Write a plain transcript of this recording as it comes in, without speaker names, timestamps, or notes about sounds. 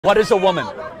What is a woman?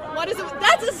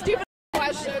 That's a stupid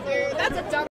question, dude. That's a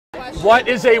dumb question. What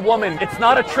is a woman? It's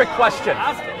not a trick question.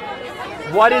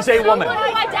 What is a woman? Someone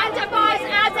who identifies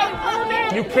as a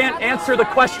woman. You can't answer the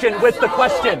question with the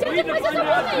question. Identifies as a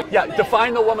woman. Yeah,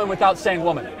 define the woman without saying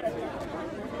woman.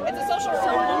 It's a social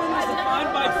role.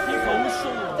 Defined by people.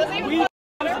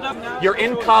 You're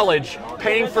in college,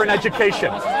 paying for an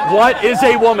education. What is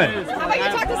a woman? How about you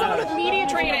talk to someone with media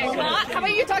training? Huh? How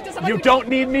about you talk to someone You who don't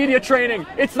need media training.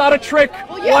 It's not a trick.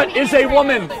 yeah, What is a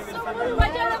woman? Someone who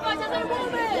identifies as a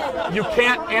woman. You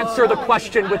can't answer the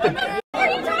question with the... What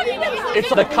are you talking about?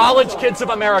 It's the college kids of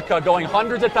America going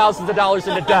hundreds of thousands of dollars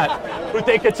into debt who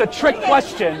think it's a trick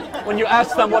question when you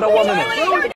ask them what a woman is.